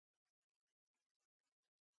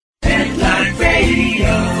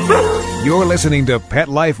You're listening to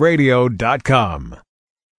PetLifeRadio.com.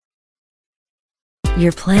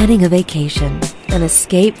 You're planning a vacation, an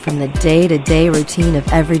escape from the day-to-day routine of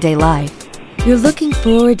everyday life. You're looking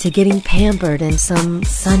forward to getting pampered in some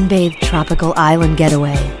sun-bathed tropical island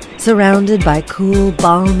getaway, surrounded by cool,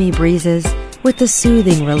 balmy breezes with the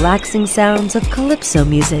soothing, relaxing sounds of calypso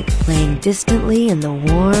music playing distantly in the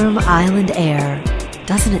warm island air.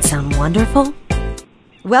 Doesn't it sound wonderful?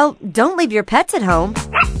 Well, don't leave your pets at home.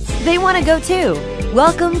 They want to go too.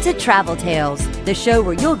 Welcome to Travel Tales, the show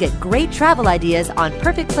where you'll get great travel ideas on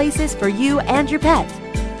perfect places for you and your pet.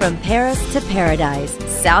 From Paris to paradise,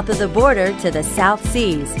 south of the border to the South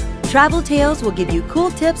Seas, Travel Tales will give you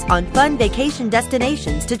cool tips on fun vacation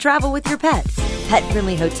destinations to travel with your pet,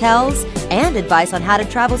 pet-friendly hotels, and advice on how to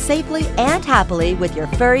travel safely and happily with your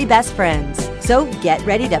furry best friends. So get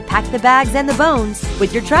ready to pack the bags and the bones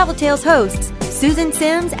with your Travel Tales hosts, Susan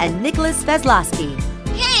Sims and Nicholas Vezlosky.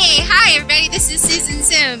 Hey, hi everybody, this is Susan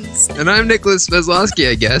Sims. And I'm Nicholas Vezlosky,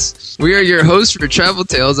 I guess. We are your hosts for Travel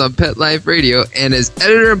Tales on Pet Life Radio, and as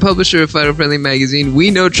editor and publisher of Fido Friendly Magazine,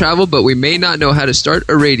 we know travel, but we may not know how to start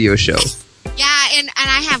a radio show. Yeah, and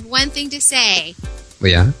I have one thing to say.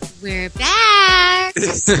 Well, yeah? We're back.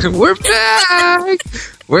 We're back!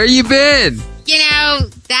 Where you been? You know,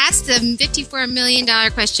 that's the $54 million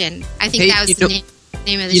question. I think that was the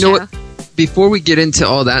name of the show. You know what? Before we get into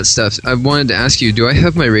all that stuff, I wanted to ask you, do I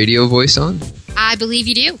have my radio voice on? I believe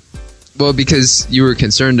you do. Well, because you were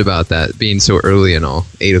concerned about that being so early and all,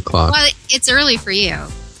 8 o'clock. Well, it's early for you.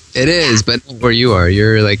 It is, but not where you are.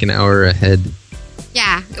 You're like an hour ahead.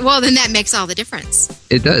 Yeah, well, then that makes all the difference.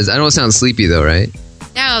 It does. I don't sound sleepy, though, right?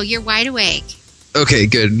 No, you're wide awake. Okay,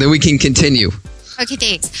 good. Then we can continue. Okay,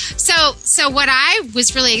 thanks. So what I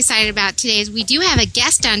was really excited about today is we do have a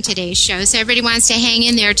guest on today's show, so everybody wants to hang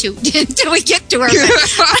in there until we get to her.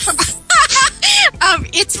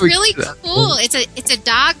 It's really cool. It's a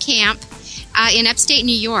dog camp in upstate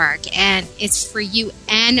New York, and it's for you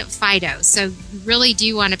and Fido. So you really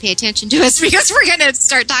do want to pay attention to us because we're going to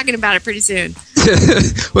start talking about it pretty soon.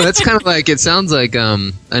 Well, that's kind of like, it sounds like, I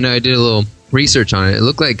know I did a little research on it. It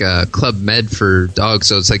looked like a Club Med for dogs,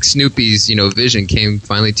 so it's like Snoopy's, vision came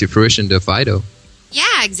finally to fruition to Fido. Yeah,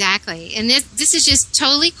 exactly. And this is just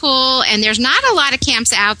totally cool, and there's not a lot of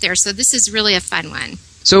camps out there, so this is really a fun one.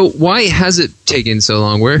 So why has it taken so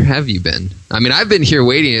long? Where have you been? I mean, I've been here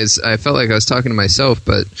waiting. I felt like I was talking to myself,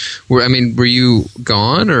 but were you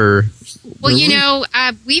gone or? Well, we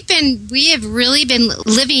have really been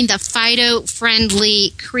living the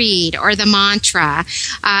Fido-friendly creed or the mantra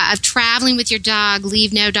of traveling with your dog,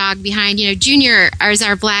 leave no dog behind. Junior is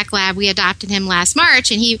our black lab. We adopted him last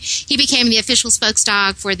March, and he became the official spokes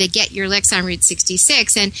dog for the Get Your Licks on Route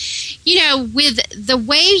 66. And, with the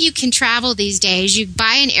way you can travel these days, you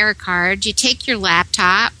buy an air card, you take your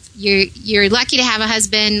laptop. You're lucky to have a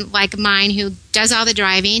husband like mine who does all the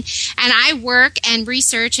driving, and I work and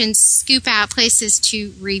research and scoop out places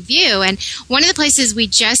to review. And one of the places we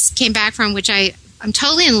just came back from, which I'm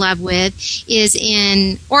totally in love with, is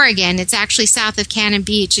in Oregon. It's actually south of Cannon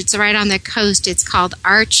Beach. It's right on the coast. It's called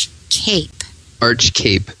Arch Cape. Arch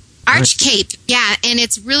Cape. Arch Cape, yeah, and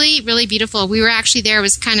it's really, really beautiful. We were actually there. It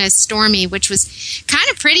was kind of stormy, which was kind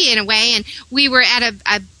of pretty in a way, and we were at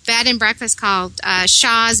a bed and breakfast called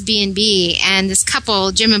Shaw's B&B, and this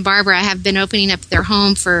couple, Jim and Barbara, have been opening up their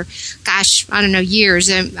home for, years.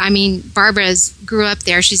 Barbara grew up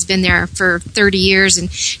there. She's been there for 30 years,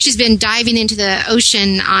 and she's been diving into the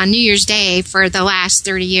ocean on New Year's Day for the last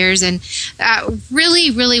 30 years, and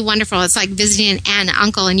really, really wonderful. It's like visiting an aunt and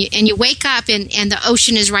uncle, and you wake up, and the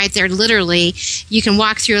ocean is right there, literally. You can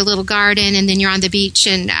walk through a little garden, and then you're on the beach,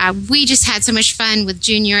 and we just had so much fun with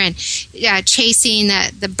Junior and chasing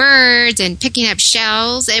the birds and picking up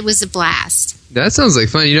shells. It was a blast. That sounds like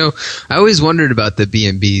fun. I always wondered about the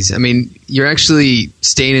B&Bs. I mean, you're actually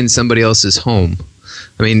staying in somebody else's home.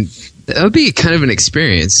 I mean, that would be kind of an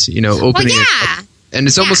experience, opening it up. And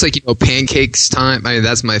it's almost like, pancakes time. I mean,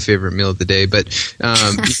 that's my favorite meal of the day. But,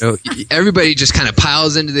 everybody just kind of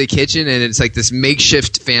piles into the kitchen, and it's like this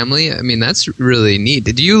makeshift family. I mean, that's really neat.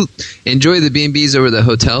 Did you enjoy the B&Bs over the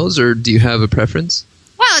hotels, or do you have a preference?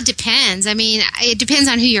 Well, it depends. I mean, it depends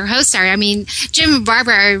on who your hosts are. I mean, Jim and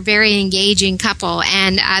Barbara are a very engaging couple,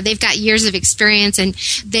 and they've got years of experience, and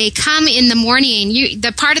they come in the morning.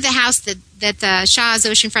 The part of the house that the Shaw's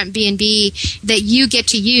Oceanfront B&B that you get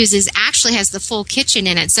to use actually has the full kitchen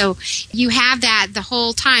in it. So you have that the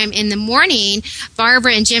whole time. In the morning,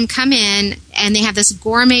 Barbara and Jim come in and they have this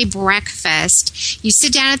gourmet breakfast. You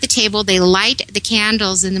sit down at the table, they light the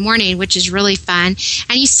candles in the morning, which is really fun,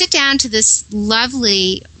 and you sit down to this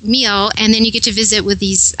lovely meal, and then you get to visit with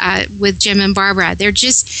with Jim and Barbara. They're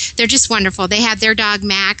just wonderful. They have their dog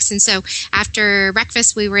Max, and so after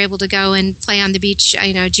breakfast we were able to go and play on the beach.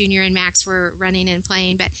 Junior and Max were running and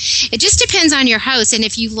playing, but it just depends on your host. And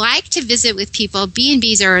if you like to visit with people,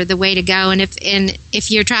 B&Bs are the way to go. And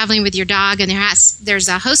if you're traveling with your dog and there's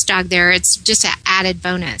a host dog there, it's just an added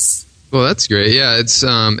bonus. Well, that's great. Yeah, it's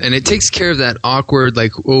and it takes care of that awkward,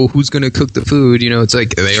 like, oh, who's going to cook the food? It's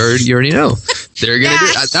like you already know they're going to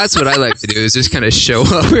do. That's what I like to do, is just kind of show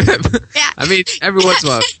up. Yeah. I mean, every once in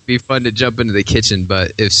a while it'd be fun to jump into the kitchen,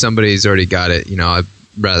 but if somebody's already got it, I'd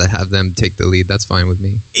rather have them take the lead. That's fine with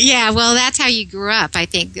me. Yeah, well, that's how you grew up. I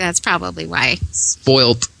think that's probably why.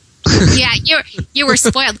 Spoiled. Yeah, you were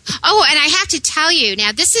spoiled. Oh, and I have to tell you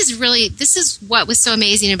now, this is what was so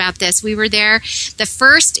amazing about this. We were there the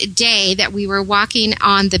first day that we were walking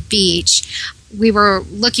on the beach. We were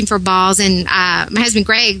looking for balls, and my husband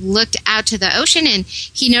Greg looked out to the ocean, and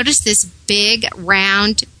he noticed this big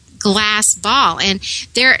round glass ball. And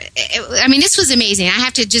this was amazing.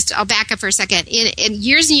 I'll back up for a second. In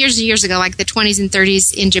years and years and years ago, like the 20s and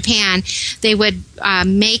 30s in Japan, they would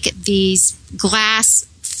make these glass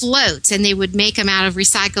floats, and they would make them out of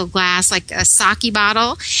recycled glass, like a sake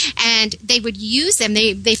bottle, and they would use them.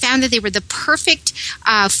 They found that they were the perfect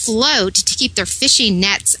float to keep their fishing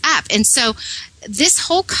nets up. And so this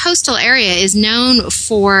whole coastal area is known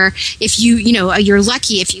for, if you're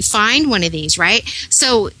lucky if you find one of these, right?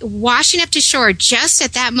 So washing up to shore just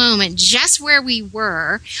at that moment, just where we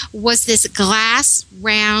were, was this glass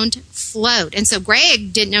round float. And so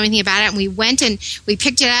Greg didn't know anything about it, and we went and we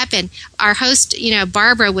picked it up, and our host,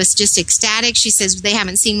 Barbara, was just ecstatic. She says they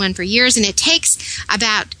haven't seen one for years, and it takes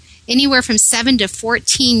about anywhere from 7 to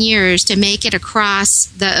 14 years to make it across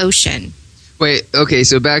the ocean. Wait, okay,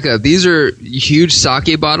 so back up. These are huge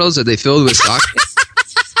sake bottles. Are they filled with sake?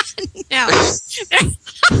 No.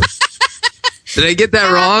 Did I get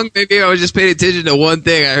that wrong? Maybe I was just paying attention to one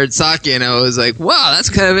thing. I heard sake, and I was like, wow,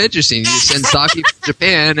 that's kind of interesting. You send sake from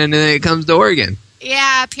Japan, and then it comes to Oregon.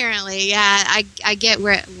 Yeah, apparently. Yeah, I get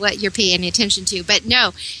what you're paying attention to. But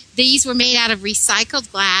no, these were made out of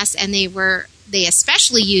recycled glass, and they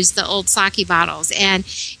especially used the old sake bottles. And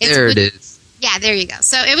it is. Yeah, there you go.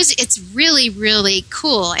 So it's really, really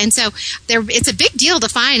cool. And so it's a big deal to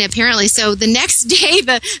find, apparently. So the next day,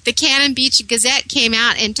 the Cannon Beach Gazette came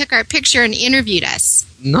out and took our picture and interviewed us.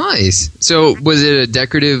 Nice. So was it a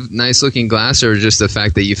decorative, nice-looking glass, or just the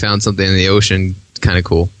fact that you found something in the ocean kind of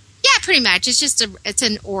cool? Yeah, pretty much. It's just it's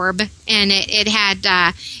an orb, and it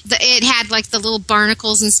had like the little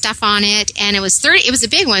barnacles and stuff on it, and it was a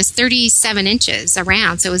big one. It was 37 inches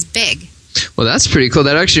around, so it was big. Well, that's pretty cool.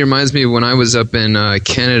 That actually reminds me of when I was up in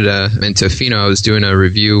Canada, in Tofino. I was doing a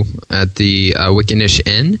review at the Wickenish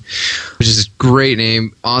Inn, which is a great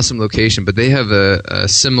name, awesome location. But they have a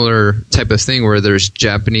similar type of thing where there's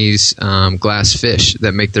Japanese glass fish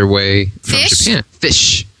that make their way from Japan.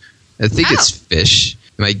 Fish. I think it's fish.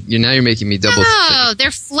 Now you're making me double. Oh,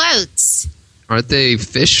 they're floats. Aren't they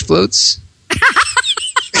fish floats?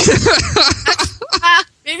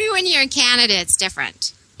 Maybe when you're in Canada, it's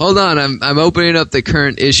different. Hold on, I'm opening up the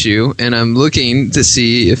current issue, and I'm looking to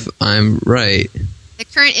see if I'm right. The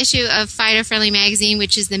current issue of Fido Friendly Magazine,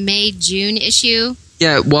 which is the May-June issue.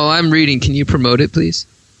 Yeah, while I'm reading, can you promote it, please?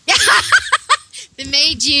 The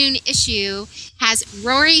May-June issue has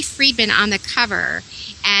Rory Friedman on the cover,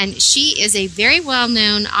 and she is a very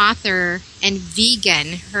well-known author and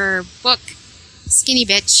vegan. Her book, Skinny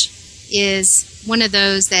Bitch, is one of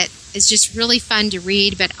those that is just really fun to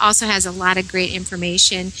read, but also has a lot of great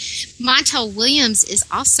information. Montel Williams is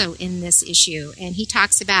also in this issue, and he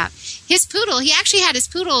talks about his poodle. He actually had his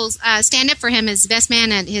poodles stand up for him as best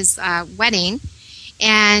man at his wedding.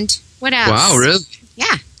 And what else? Wow, really?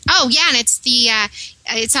 Yeah. Oh, yeah, and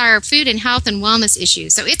it's our food and health and wellness issue.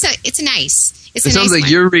 So it's nice. It sounds like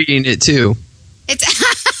you're reading it too. It's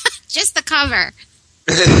just the cover.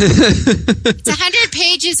 It's 100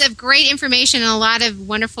 pages of great information and a lot of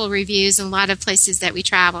wonderful reviews and a lot of places that we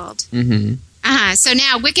traveled. Mm-hmm. So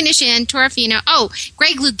now Wickenish Inn, Tofino. Oh,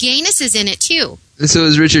 Greg Louganis is in it too. And so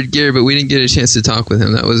is Richard Gere, but we didn't get a chance to talk with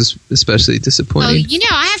him. That was especially disappointing.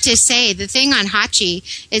 Oh, I have to say, the thing on Hachi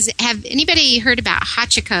is, have anybody heard about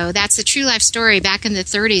Hachiko? That's a true life story back in the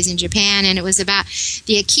 30s in Japan, and it was about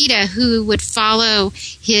the Akita who would follow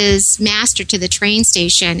his master to the train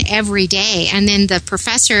station every day, and then the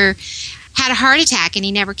professor had a heart attack and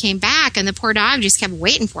he never came back, and the poor dog just kept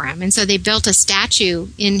waiting for him. And so they built a statue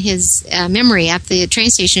in his memory at the train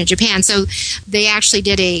station in Japan. So they actually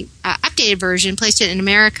did a updated version, placed it in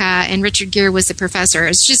America, and Richard Gere was the professor.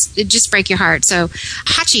 It just break your heart. So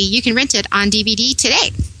Hachi, you can rent it on DVD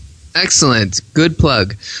today. Excellent. Good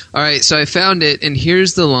plug. All right, so I found it, and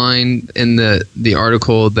here's the line in the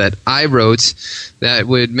article that I wrote that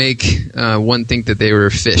would make one think that they were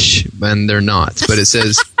fish, and they're not. But it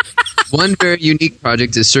says, one very unique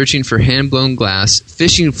project is searching for hand-blown glass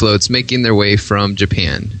fishing floats making their way from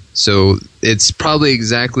Japan. So it's probably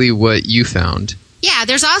exactly what you found. Yeah,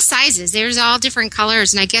 there's all sizes. There's all different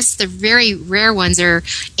colors, and I guess the very rare ones are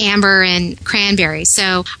amber and cranberry.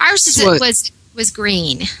 So ours was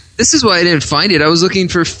green. This is why I didn't find it. I was looking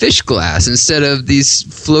for fish glass instead of these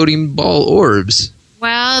floating ball orbs.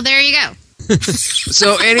 Well, there you go.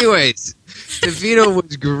 So anyways, Tofino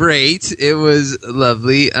was great. It was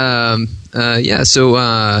lovely. So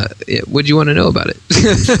what do you want to know about it?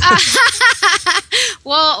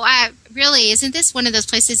 Well, really, isn't this one of those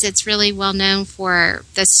places that's really well known for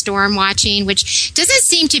the storm watching, which doesn't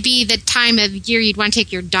seem to be the time of year you'd want to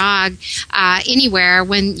take your dog anywhere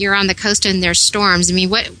when you're on the coast and there's storms? I mean,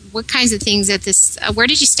 what kinds of things at this? Where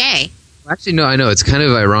did you stay? Actually, no, I know. It's kind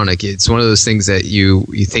of ironic. It's one of those things that you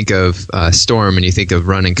think of storm and you think of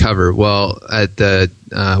run and cover. Well, at the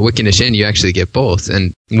Wickinush Inn, you actually get both.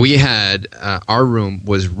 And we had our room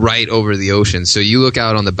was right over the ocean. So you look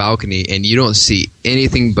out on the balcony and you don't see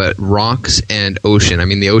anything but rocks and ocean. I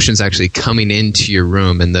mean, the ocean's actually coming into your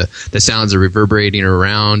room and the sounds are reverberating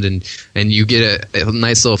around. And you get a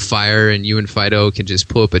nice little fire, and you and Fido can just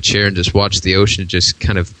pull up a chair and just watch the ocean just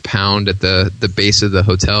kind of pound at the base of the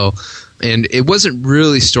hotel. And it wasn't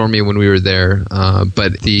really stormy when we were there,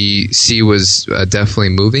 but the sea was definitely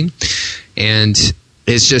moving. And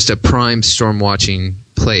it's just a prime storm watching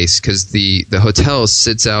place because the hotel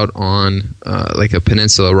sits out on like a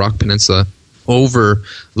peninsula, a rock peninsula,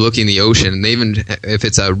 overlooking the ocean. And even if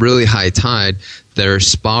it's a really high tide, their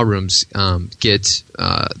spa rooms get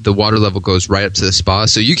the water level goes right up to the spa.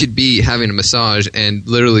 So you could be having a massage and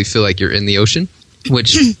literally feel like you're in the ocean,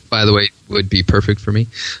 which, by the way, would be perfect for me.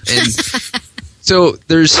 And so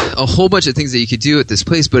there's a whole bunch of things that you could do at this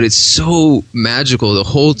place, but it's so magical. The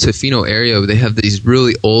whole Tofino area, they have these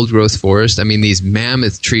really old growth forests. I mean, these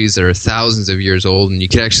mammoth trees that are thousands of years old, and you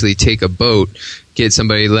could actually take a boat, get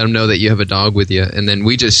somebody, let them know that you have a dog with you, and then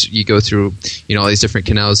you go through, all these different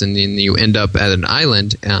canals, and then you end up at an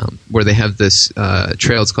island where they have this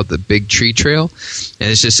trail. It's called the Big Tree Trail, and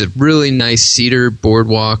it's just a really nice cedar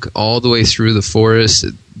boardwalk all the way through the forest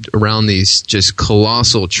around these just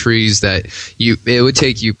colossal trees that it would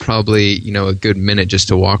take you probably a good minute just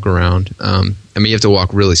to walk around. I mean, you have to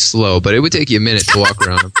walk really slow, but it would take you a minute to walk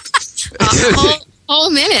around them. Whole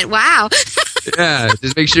minute, wow. Yeah,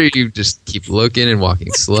 just make sure you just keep looking and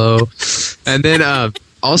walking slow. And then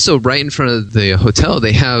also right in front of the hotel,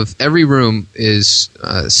 they have every room is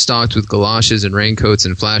stocked with galoshes and raincoats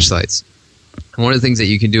and flashlights. And one of the things that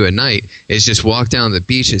you can do at night is just walk down the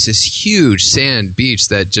beach. It's this huge sand beach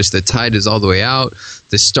that just the tide is all the way out.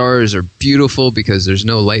 The stars are beautiful because there's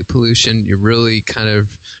no light pollution. You're really kind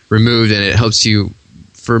of removed, and it helps you,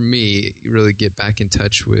 for me, really get back in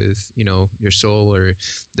touch with, your soul or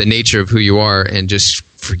the nature of who you are, and just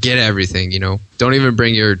forget everything, Don't even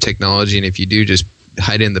bring your technology, and if you do, just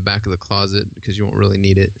hide it in the back of the closet because you won't really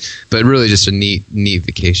need it. But really just a neat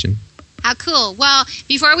vacation. How cool. Well,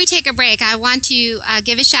 before we take a break, I want to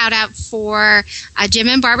give a shout out for Jim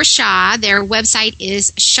and Barbara Shaw. Their website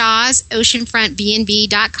is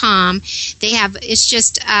shawsoceanfrontbnb.com. It's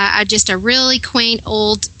just a really quaint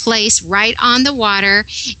old place right on the water,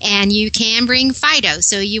 and you can bring Fido.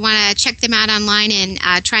 So you want to check them out online and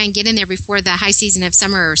try and get in there before the high season of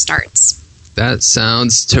summer starts. That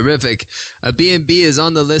sounds terrific. A B&B is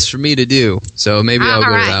on the list for me to do, so maybe I'll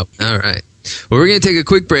go to that. All right. Well, we're going to take a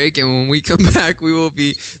quick break, and when we come back, we will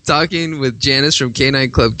be talking with Janice from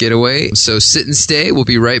K9 Club Getaway. So sit and stay. We'll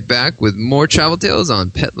be right back with more Travel Tales on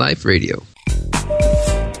Pet Life Radio.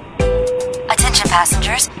 Attention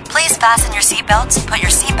passengers, please fasten your seatbelts, put your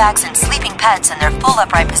seat backs and sleeping pets in their full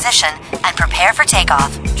upright position, and prepare for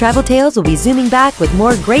takeoff. Travel Tales will be zooming back with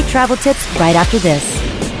more great travel tips right after this.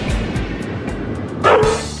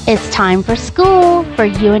 It's time for school for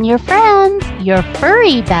you and your friends. your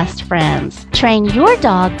furry best friends. Train your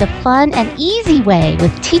dog the fun and easy way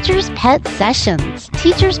with Teacher's Pet Sessions.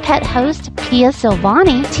 Teacher's Pet host Pia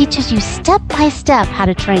Silvani teaches you step-by-step how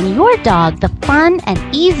to train your dog the fun and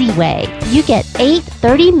easy way. You get 8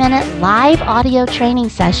 30-minute live audio training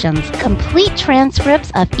sessions, complete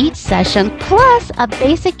transcripts of each session, plus a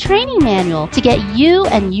basic training manual to get you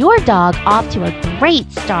and your dog off to a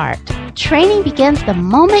great start. Training begins the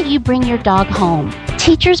moment you bring your dog home.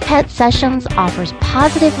 Teacher's Pet Sessions offers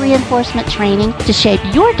positive reinforcement training to shape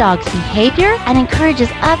your dog's behavior and encourages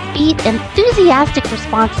upbeat, enthusiastic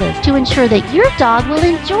responses to ensure that your dog will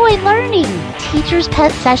enjoy learning. Teacher's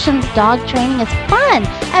Pet Sessions dog training is fun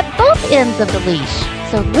at both ends of the leash.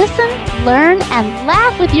 So listen, learn, and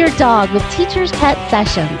laugh with your dog with Teacher's Pet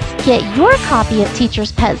Sessions. Get your copy of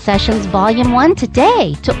Teacher's Pet Sessions Volume 1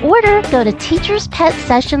 today. To order, go to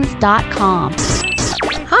teacherspetsessions.com.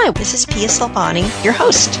 Hi, this is Pia Silvani, your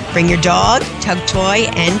host. Bring your dog, tug toy,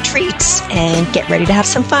 and treats, and get ready to have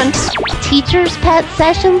some fun.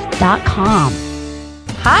 teacherspetsessions.com.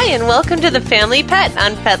 Hi, and welcome to The Family Pet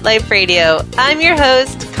on Pet Life Radio. I'm your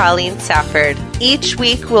host, Colleen Safford. Each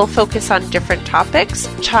week we'll focus on different topics: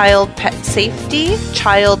 child pet safety,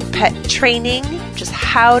 child pet training, just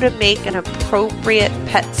how to make an appropriate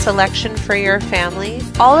pet selection for your family.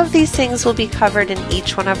 All of these things will be covered in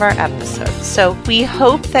each one of our episodes. So we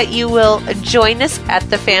hope that you will join us at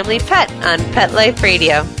The Family Pet on Pet Life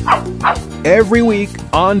Radio. Every week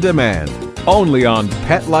on demand, only on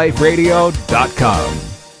PetLifeRadio.com.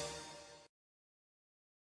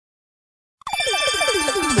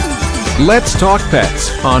 Let's Talk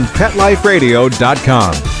Pets on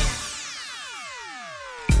PetLifeRadio.com.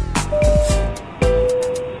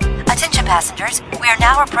 Attention passengers, we are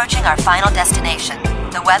now approaching our final destination.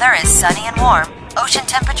 The weather is sunny and warm. Ocean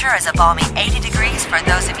temperature is a balmy 80 degrees for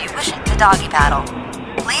those of you wishing to doggy paddle.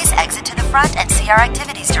 Please exit to the front and see our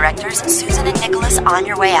activities directors, Susan and Nicholas, on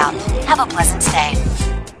your way out. Have a pleasant stay.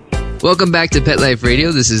 Welcome back to Pet Life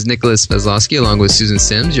Radio. This is Nicholas Vezlowski along with Susan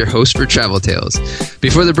Sims, your host for Travel Tales.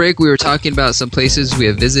 Before the break, we were talking about some places we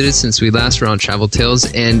have visited since we last were on Travel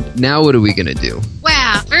Tales, and now what are we going to do?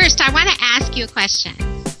 Well, first, I want to ask you a question.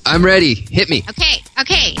 I'm ready. Hit me.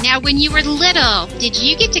 Okay. Now, when you were little, did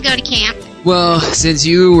you get to go to camp? Well, since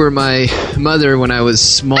you were my mother when I was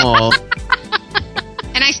small...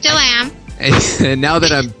 And I still am. And now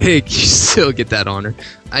that I'm big, you still get that honor.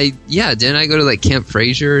 Didn't I go to like Camp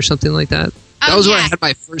Fraser or something like that? That was where I had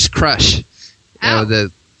my first crush.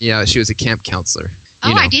 She was a camp counselor.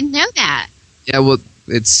 I didn't know that. Yeah, well,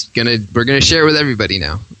 we're gonna share it with everybody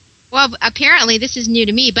now. Well, apparently this is new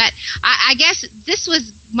to me, but I guess this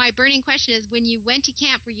was my burning question: is when you went to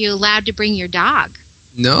camp, were you allowed to bring your dog?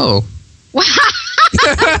 No. Wow.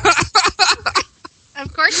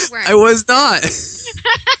 Of course you weren't. I was not.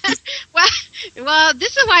 Well,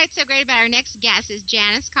 this is why it's so great about our next guest is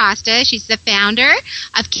Janice Costa. She's the founder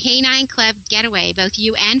of Canine Club Getaway. Both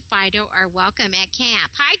you and Fido are welcome at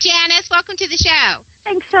camp. Hi, Janice. Welcome to the show.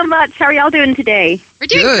 Thanks so much. How are y'all doing today? We're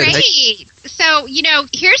doing great. So,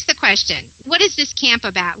 here's the question. What is this camp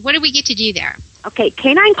about? What do we get to do there? Okay,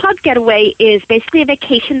 Canine Club Getaway is basically a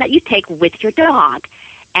vacation that you take with your dog.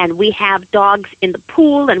 And we have dogs in the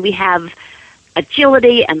pool, and we have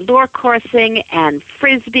agility and lure coursing and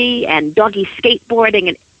frisbee and doggy skateboarding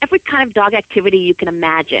and every kind of dog activity you can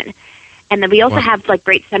imagine. And then we also have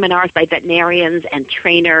great seminars by veterinarians and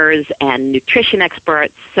trainers and nutrition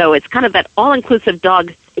experts. So it's kind of that all-inclusive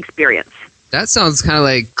dog experience. That sounds kind of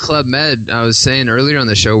like Club Med. I was saying earlier on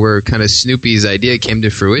the show where kind of Snoopy's idea came to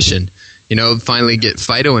fruition. Finally get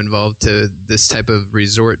Fido involved to this type of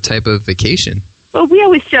resort type of vacation. Well, we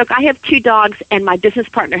always joke, I have 2 dogs, and my business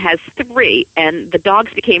partner has 3, and the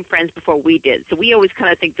dogs became friends before we did. So we always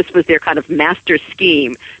kind of think this was their kind of master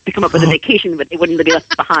scheme to come up with a vacation, but they wouldn't be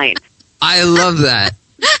left behind. I love that.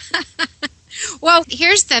 Well,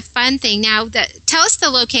 here's the fun thing. Now, tell us the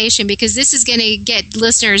location, because this is going to get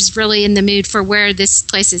listeners really in the mood for where this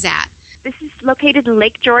place is at. This is located in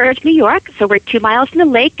Lake George, New York, so we're 2 miles from the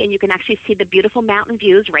lake, and you can actually see the beautiful mountain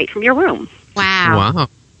views right from your room. Wow.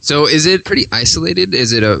 So is it pretty isolated? Is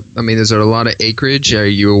there a lot of acreage? Are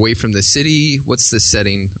you away from the city? What's the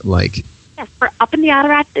setting like? Yes, we're up in the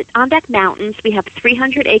Adirondack Mountains. We have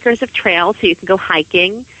 300 acres of trails, so you can go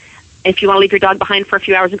hiking. If you want to leave your dog behind for a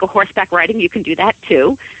few hours and go horseback riding, you can do that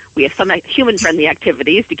too. We have some human-friendly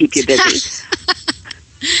activities to keep you busy.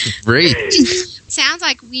 Great. sounds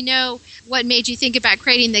like we know what made you think about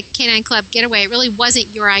creating the Canine Club Getaway. It really wasn't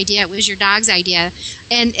your idea. It was your dog's idea.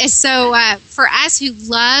 And so for us who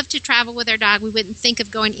love to travel with our dog, we wouldn't think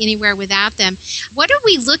of going anywhere without them. What are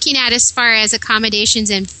we looking at as far as accommodations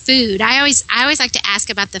and food? I always like to ask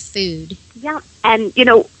about the food. Yeah, and,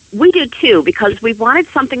 we do too, because we wanted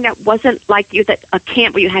something that wasn't like a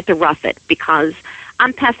camp where you had to rough it, because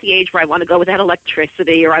I'm past the age where I want to go without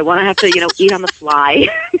electricity, or I want to have to, eat on the fly.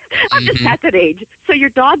 I'm just at that age. So your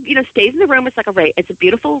dog, stays in the room. It's a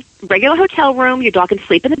beautiful regular hotel room. Your dog can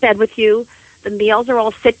sleep in the bed with you. The meals are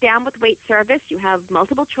all sit down with wait service. You have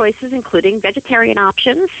multiple choices, including vegetarian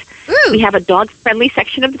options. Ooh. We have a dog-friendly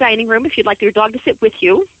section of the dining room if you'd like your dog to sit with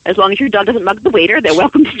you. As long as your dog doesn't mug the waiter, they're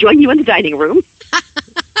welcome to join you in the dining room.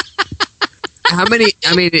 How many,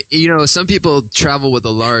 some people travel with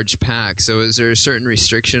a large pack, so is there a certain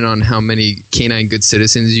restriction on how many canine good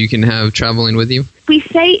citizens you can have traveling with you? We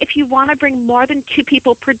say if you want to bring more than 2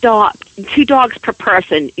 people per dog, 2 dogs per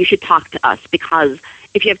person, you should talk to us, because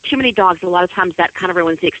if you have too many dogs, a lot of times that kind of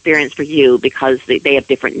ruins the experience for you, because they have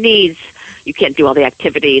different needs. You can't do all the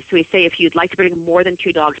activities. So we say if you'd like to bring more than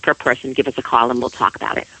 2 dogs per person, give us a call and we'll talk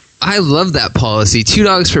about it. I love that policy. 2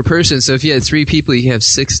 dogs per person. So if you had 3 people, you have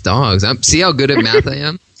 6 dogs. See how good at math I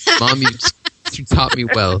am? Mom, you taught me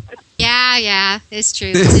well. Yeah, it's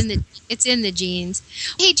true. It's in the genes.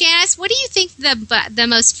 Hey, Janice, what do you think the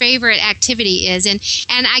most favorite activity is?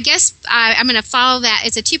 And I guess I'm going to follow that.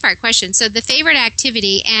 It's a 2-part question. So the favorite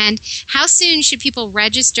activity, and how soon should people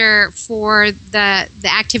register for the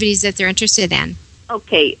activities that they're interested in?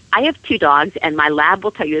 Okay, I have 2 dogs, and my lab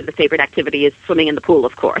will tell you the favorite activity is swimming in the pool,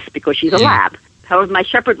 of course, because she's a lab. However, my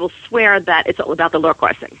shepherd will swear that it's all about the lure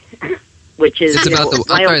coursing, which is... It's about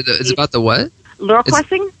the what? Lure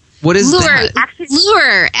coursing? What is lure, that?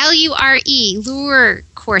 Lure, L-U-R-E, lure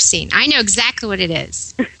coursing. I know exactly what it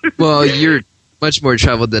is. Well, you're much more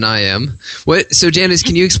traveled than I am. So Janice,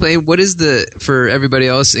 can you explain for everybody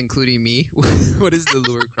else, including me, what is the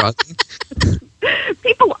lure crossing?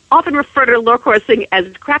 People often refer to lure coursing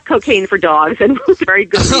as crack cocaine for dogs, and with very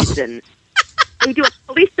good reason. We do a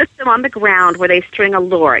police system on the ground where they string a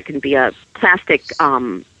lure. It can be a plastic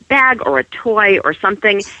bag or a toy or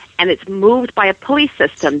something, and it's moved by a pulley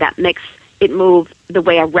system that makes it move the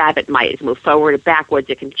way a rabbit might. It move forward or backwards.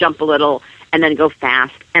 It can jump a little and then go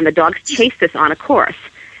fast. And the dogs chase this on a course.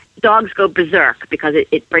 Dogs go berserk because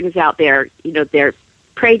it brings out their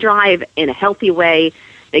prey drive in a healthy way.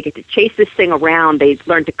 They get to chase this thing around. They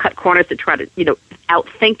learn to cut corners to try to,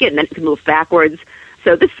 outthink it, and then it can move backwards.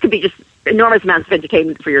 So this could be just enormous amounts of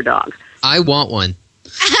entertainment for your dog. I want one.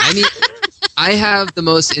 I have the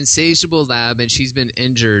most insatiable lab, and she's been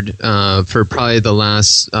injured for probably the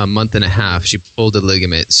last month and a half. She pulled a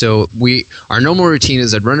ligament. So our normal routine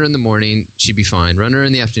is I'd run her in the morning, she'd be fine. Run her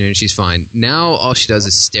in the afternoon, she's fine. Now all she does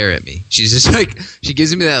is stare at me. She's just like, she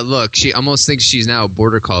gives me that look. She almost thinks she's now a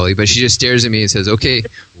border collie, but she just stares at me and says, okay,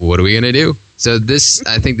 what are we going to do? So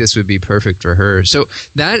I think this would be perfect for her. So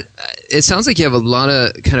it sounds like you have a lot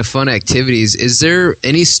of kind of fun activities. Is there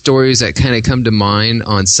any stories that kind of come to mind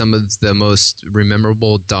on some of the most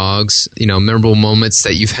memorable dogs, memorable moments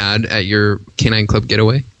that you've had at your Canine Club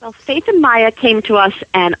Getaway? Well, Faith and Maya came to us,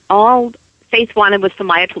 and all Faith wanted was for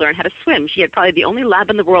Maya to learn how to swim. She had probably the only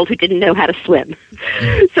lab in the world who didn't know how to swim.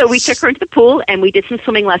 So we took her into the pool, and we did some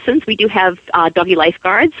swimming lessons. We do have doggy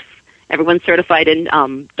lifeguards. Everyone's certified in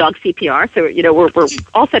dog CPR, so we're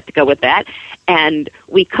all set to go with that. And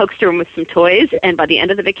we coaxed her in with some toys, and by the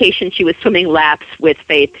end of the vacation, she was swimming laps with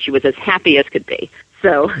Faith. She was as happy as could be.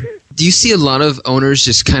 So, do you see a lot of owners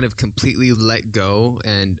just kind of completely let go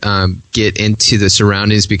and get into the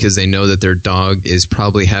surroundings because they know that their dog is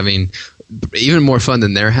probably having even more fun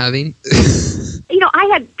than they're having? I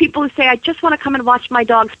had people who say, I just want to come and watch my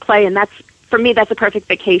dogs play, and for me, that's a perfect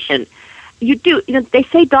vacation. They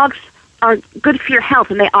say dogs are good for your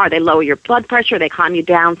health, and they are. They lower your blood pressure, they calm you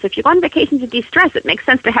down. So if you go on vacation to de-stress, it makes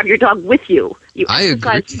sense to have your dog with you. I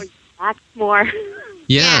agree. Relax more.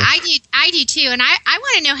 Yeah, I do too, and I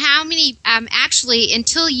want to know how many actually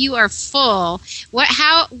until you are full.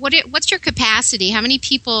 What's your capacity? How many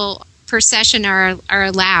people per session are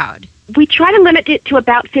allowed? We try to limit it to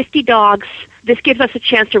about 50 dogs. This gives us a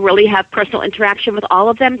chance to really have personal interaction with all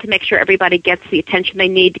of them to make sure everybody gets the attention they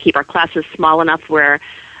need to keep our classes small enough where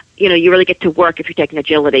you really get to work if you're taking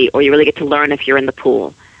agility, or you really get to learn if you're in the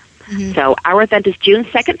pool. Mm-hmm. So our event is June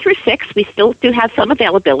 2nd through 6th. We still do have some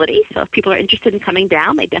availability, so if people are interested in coming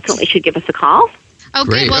down, they definitely should give us a call. Oh,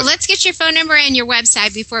 good. Well, let's get your phone number and your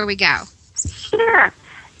website before we go. Sure.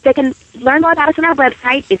 They can learn more about us on our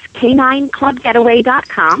website. It's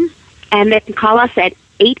canineclubgetaway.com, and they can call us at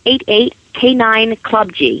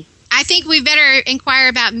 888-K9-CLUB-G. I think we better inquire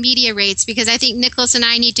about media rates because I think Nicholas and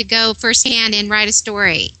I need to go firsthand and write a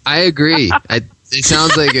story. I agree. It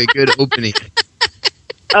sounds like a good opening.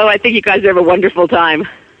 Oh, I think you guys have a wonderful time. Oh,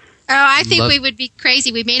 I think we would be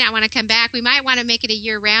crazy. We may not want to come back. We might want to make it a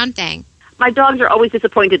year-round thing. My dogs are always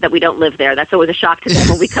disappointed that we don't live there. That's always a shock to them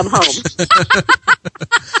when we come home.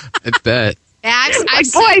 I bet. Yeah,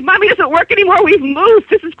 boy, Mommy doesn't work anymore. We've moved.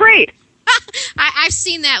 This is great. I've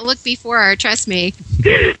seen that look before, trust me.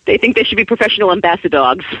 They think they should be professional ambassador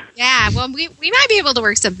dogs. Yeah, well, we might be able to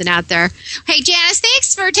work something out there. Hey, Janice,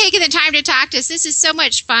 thanks for taking the time to talk to us. This is so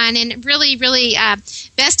much fun, and really, really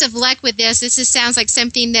best of luck with this. This sounds like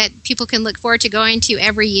something that people can look forward to going to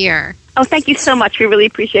every year. Oh, thank you so much. We really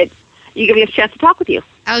appreciate you giving us a chance to talk with you.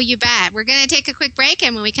 Oh, you bet. We're going to take a quick break,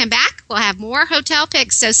 and when we come back, we'll have more hotel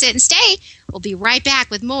picks, so sit and stay. We'll be right back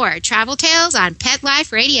with more Travel Tales on Pet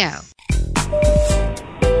Life Radio.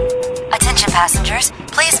 Attention passengers,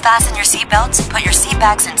 please fasten your seatbelts, put your seat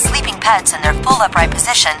bags and sleeping pets in their full upright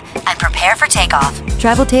position, and prepare for takeoff.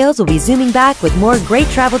 Travel Tales will be zooming back with more great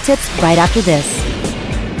travel tips right after this.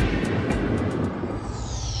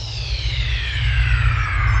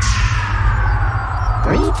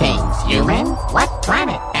 Greetings, human. What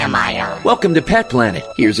planet am I on? Welcome to Pet Planet.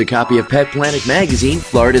 Here's a copy of Pet Planet magazine,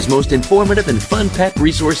 Florida's most informative and fun pet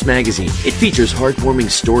resource magazine. It features heartwarming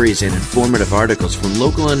stories and informative articles from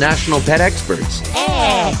local and national pet experts.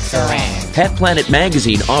 Excellent. Pet Planet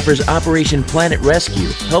magazine offers Operation Planet Rescue,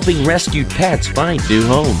 helping rescued pets find new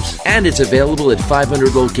homes. And it's available at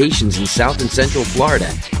 500 locations in South and Central Florida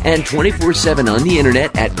and 24/7 on the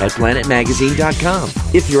internet at petplanetmagazine.com.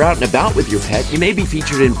 If you're out and about with your pet, you may be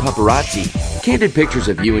featured in Paparazzi, candid pictures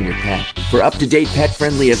of you and your pet. For up-to-date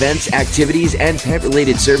pet-friendly events, activities, and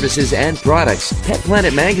pet-related services and products, Pet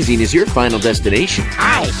Planet magazine is your final destination.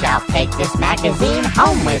 I shall take this magazine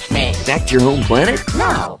home with me. Back to your home planet?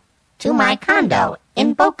 No, to my condo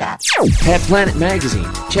in Boca. Pet Planet magazine.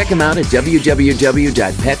 Check them out at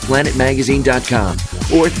www.petplanetmagazine.com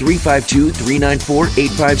or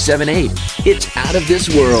 352-394-8578. It's out of this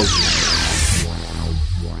world.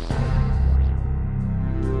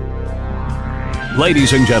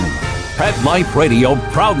 Ladies and gentlemen, Pet Life Radio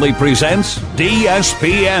proudly presents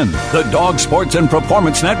DSPN, the Dog Sports and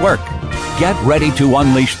Performance Network. Get ready to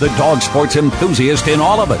unleash the dog sports enthusiast in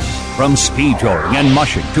all of us, from speed joring and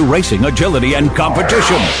mushing to racing, agility, and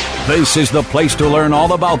competition. This is the place to learn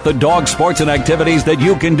all about the dog sports and activities that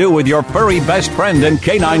you can do with your furry best friend and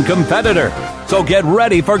canine competitor. So get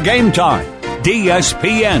ready for game time.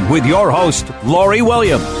 DSPN with your host, Lori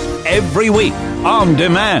Williams, every week on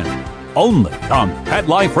demand. Only on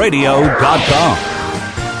PetLifeRadio.com.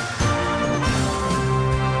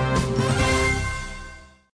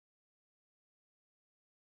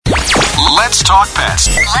 Let's talk pets.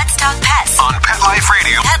 Let's talk pets On Pet Life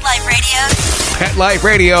Radio. Pet Life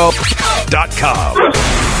Radio. PetLifeRadio.com.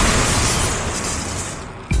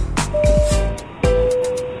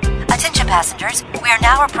 Attention passengers, we are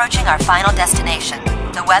now approaching our final destination.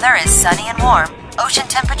 The weather is sunny and warm. Ocean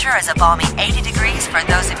temperature is a balmy 80 degrees for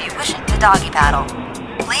those of you wishing to doggy paddle.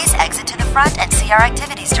 Please exit to the front and see our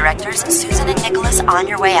activities directors, Susan and Nicholas, on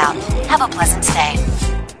your way out. Have a pleasant stay.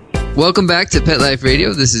 Welcome back to Pet Life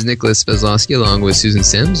Radio. This is Nicholas Bezlowski along with Susan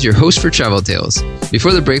Sims, your host for Travel Tales.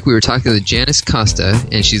 Before the break, we were talking to Janice Costa,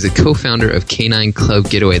 and she's the co-founder of Canine Club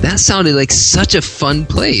Getaway. That sounded like such a fun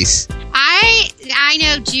place. I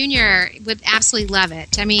know Junior would absolutely love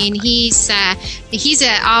it. I mean, he's an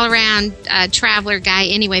all-around traveler guy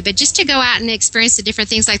anyway, but just to go out and experience the different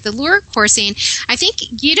things like the lure coursing. I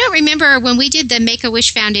think you don't remember when we did the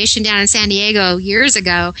Make-A-Wish Foundation down in San Diego years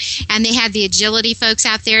ago, and they had the agility folks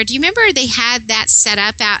out there. Do you remember they had that set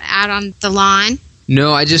up out on the lawn?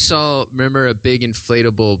 No, I just remember a big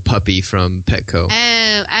inflatable puppy from Petco.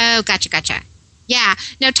 Oh, gotcha. Yeah.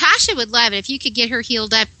 No, Tasha would love it if you could get her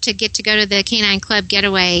healed up to get to go to the Canine Club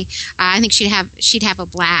Getaway. I think she'd have a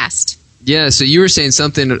blast. Yeah. So you were saying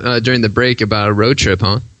something during the break about a road trip,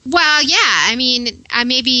 huh? Well, yeah. I mean,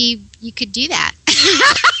 maybe you could do that.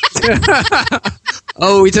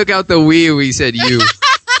 Oh, we took out the we. We said you.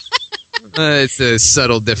 It's a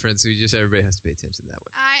subtle difference. Everybody has to pay attention to that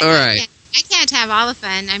way. All right. I can't have all the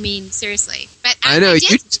fun. I mean, seriously. But I know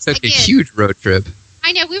you took a huge road trip.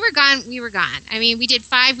 I know, we were gone. I mean, we did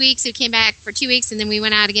 5 weeks. We came back for 2 weeks, and then we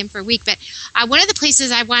went out again for a week. But one of the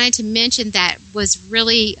places I wanted to mention that was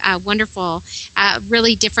really wonderful,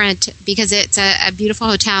 really different, because it's a beautiful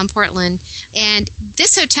hotel in Portland. And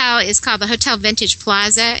this hotel is called the Hotel Vintage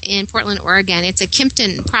Plaza in Portland, Oregon. It's a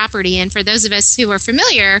Kimpton property. And for those of us who are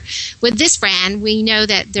familiar with this brand, we know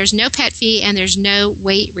that there's no pet fee and there's no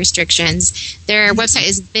weight restrictions. Their website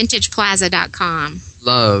is vintageplaza.com.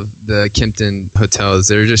 love the Kimpton hotels.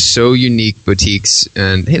 They're just so unique boutiques,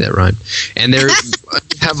 and hey, that rhymed. And they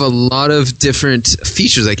have a lot of different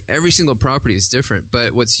features. Like every single property is different.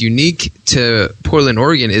 But what's unique to Portland,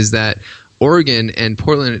 Oregon, is that Oregon and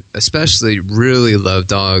Portland especially really love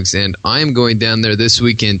dogs, and I'm going down there this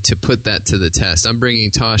weekend to put that to the test. I'm bringing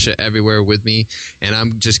Tasha everywhere with me, and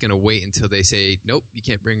I'm just going to wait until they say, nope, you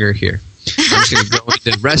can't bring her here. I'm just going to go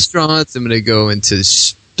into restaurants. I'm going to go into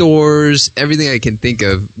stores, everything I can think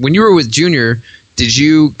of. When you were with Junior, did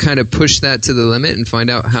you kind of push that to the limit and find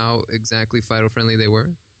out how exactly Fido friendly they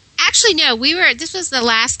were? Actually, no. This was the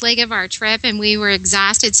last leg of our trip, and we were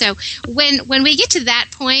exhausted. So when we get to that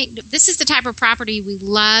point, this is the type of property we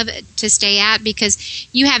love to stay at because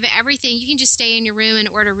you have everything. You can just stay in your room and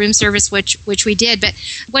order room service, which we did. But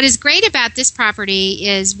what is great about this property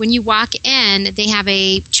is when you walk in, they have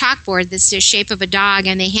a chalkboard that's the shape of a dog,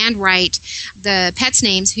 and they handwrite the pets'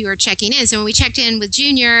 names who are checking in. So when we checked in with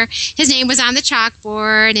Junior, his name was on the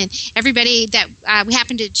chalkboard, and everybody that we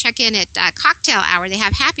happened to check in at cocktail hour, they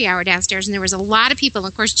have happy hour downstairs, and there was a lot of people.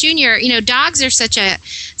 And of course, Junior, dogs are such a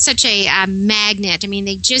magnet. I mean,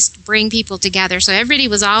 they just bring people together. So everybody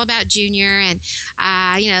was all about Junior, and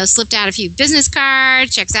slipped out a few business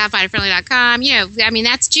cards, checks out FidoFriendly.com. I mean,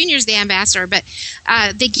 that's Junior's the ambassador, but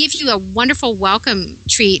they give you a wonderful welcome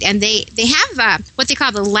treat, and they have what they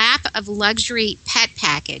call the Lap of Luxury Pet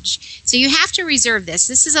Package. So you have to reserve this.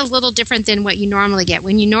 This is a little different than what you normally get.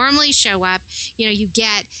 When you normally show up, you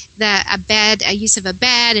get a use of a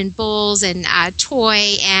bed and bowls and a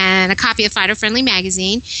toy and a copy of Fido Friendly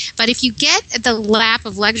magazine. But if you get the Lap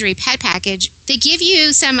of Luxury Pet Package, they give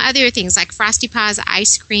you some other things like Frosty Paws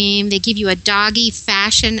ice cream. They give you a doggy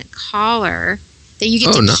fashion collar that you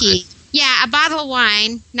get to keep. Yeah, a bottle of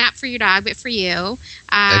wine, not for your dog, but for you.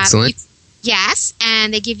 Excellent. Yes,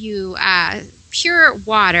 and they give you pure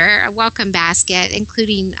water, a welcome basket,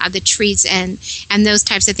 including the treats and those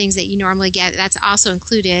types of things that you normally get. That's also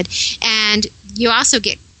included. And you also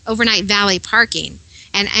get overnight valet parking.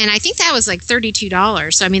 And I think that was like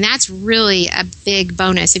 $32. So, I mean, that's really a big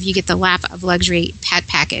bonus if you get the Lap of Luxury Pet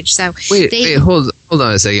Package. So Wait, hold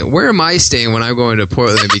on a second. Where am I staying when I'm going to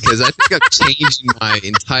Portland? Because I think I'm changing my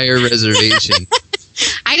entire reservation.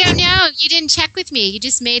 I don't know. You didn't check with me. You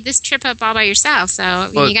just made this trip up all by yourself.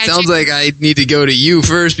 So it sounds like I need to go to you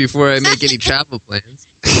first before I make any travel plans.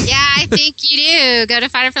 Yeah, I think you do. Go to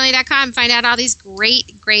FidoFriendly.com and find out all these great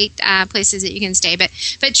places that you can stay. But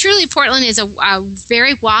truly, Portland is a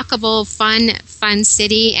very walkable, fun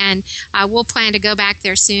city, and we'll plan to go back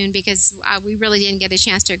there soon because we really didn't get a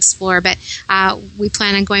chance to explore. But we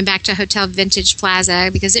plan on going back to Hotel Vintage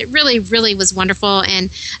Plaza because it really, really was wonderful,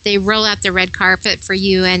 and they roll out the red carpet for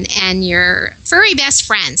you and your furry best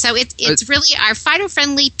friend. So it's really our Fido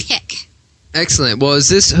Friendly pick. Excellent. Well, is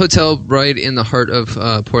this hotel right in the heart of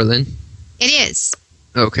Portland? It is.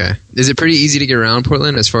 Okay. Is it pretty easy to get around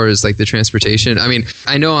Portland as far as like the transportation? I mean,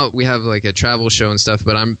 I know we have like a travel show and stuff,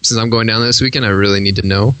 but since I'm going down this weekend, I really need to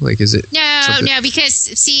know. Like, is it? No, because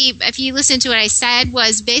see, if you listen to what I said,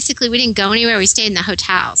 was basically we didn't go anywhere. We stayed in the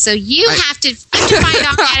hotel. So you have to find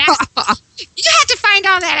all that out. You have to find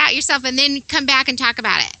all that out yourself, and then come back and talk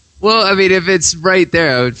about it. Well, I mean, if it's right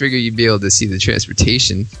there, I would figure you'd be able to see the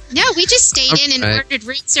transportation. No, we just stayed in and ordered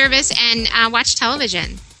room service and watched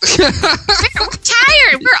television. We're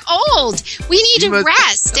tired. We're old. We need to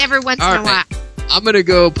rest every once in a while. I'm going to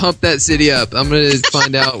go pump that city up. I'm going to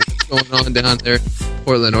find out what's going on down there in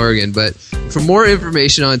Portland, Oregon. But for more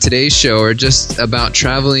information on today's show or just about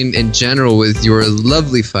traveling in general with your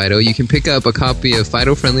lovely Fido, you can pick up a copy of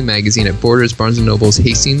Fido Friendly magazine at Borders, Barnes & Nobles,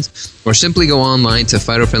 Hastings, or simply go online to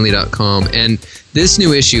FidoFriendly.com. And this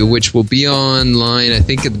new issue, which will be online, I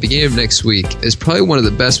think, at the beginning of next week, is probably one of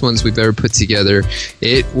the best ones we've ever put together.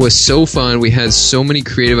 It was so fun. We had so many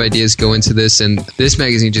creative ideas go into this, and this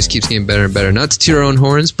magazine just keeps getting better and better. Not to toot our own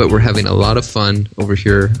horns, but we're having a lot of fun over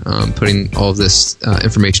here putting all of this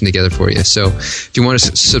information together for you. So if you want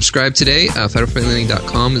to subscribe today,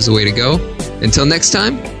 FidoFriendly.com is the way to go. Until next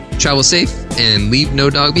time, travel safe and leave no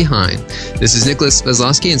dog behind. This is Nicholas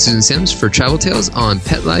Vezlowski and Susan Sims for Travel Tales on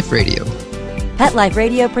Pet Life Radio. Pet Life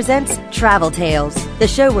Radio presents Travel Tales, the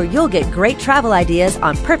show where you'll get great travel ideas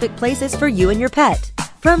on perfect places for you and your pet.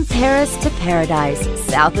 From Paris to paradise,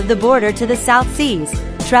 south of the border to the South Seas,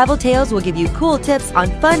 Travel Tales will give you cool tips on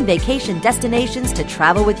fun vacation destinations to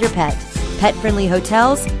travel with your pet, pet-friendly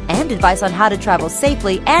hotels, and advice on how to travel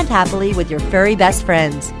safely and happily with your furry best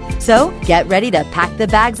friends. So get ready to pack the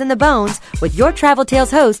bags and the bones with your Travel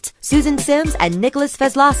Tales hosts, Susan Sims and Nicholas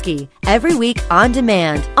Vezlowski, every week on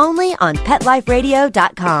demand, only on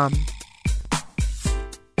PetLifeRadio.com.